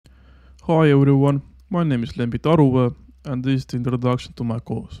Hi everyone, my name is Lembi Taruve and this is the introduction to my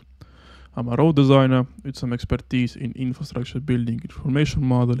course. I'm a road designer with some expertise in infrastructure building information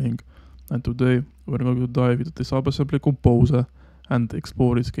modeling, and today we're going to dive into the Subassembly Composer and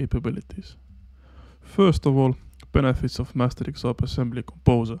explore its capabilities. First of all, benefits of mastering Subassembly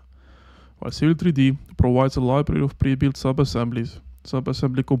Composer. While Civil 3D provides a library of pre-built subassemblies,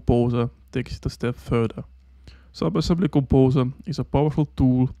 Subassembly Composer takes it a step further. Subassembly Composer is a powerful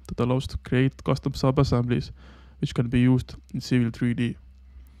tool that allows to create custom subassemblies which can be used in Civil 3D.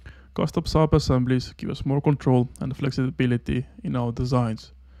 Custom subassemblies give us more control and flexibility in our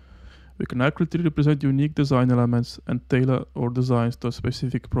designs. We can accurately represent unique design elements and tailor our designs to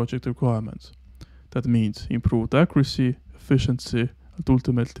specific project requirements. That means improved accuracy, efficiency, and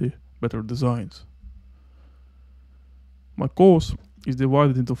ultimately better designs. My course is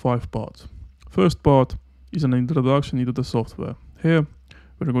divided into 5 parts. First part is an introduction into the software. Here,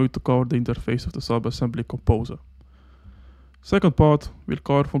 we're going to cover the interface of the Subassembly Composer. Second part will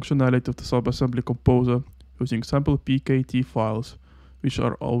cover functionality of the Subassembly Composer using sample PKT files, which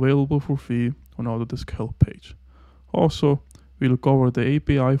are available for free on Autodesk help page. Also, we'll cover the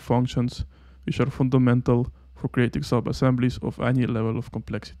API functions, which are fundamental for creating subassemblies of any level of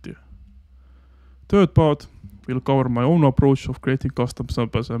complexity. Third part will cover my own approach of creating custom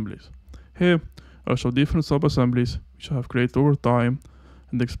subassemblies. Here, I'll show different subassemblies which I have created over time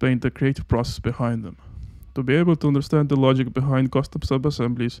and explain the creative process behind them. To be able to understand the logic behind custom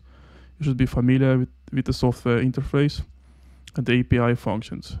subassemblies, you should be familiar with the software interface and the API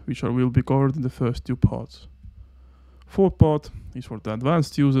functions, which will be covered in the first 2 parts. Fourth part is for the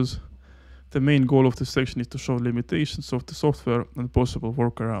advanced users. The main goal of this section is to show limitations of the software and possible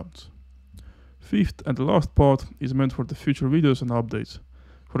workarounds. Fifth and the last part is meant for the future videos and updates.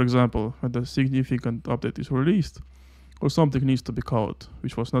 For example, when a significant update is released, or something needs to be covered,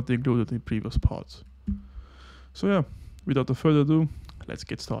 which was not included in previous parts. So yeah, without further ado, let's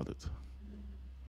get started.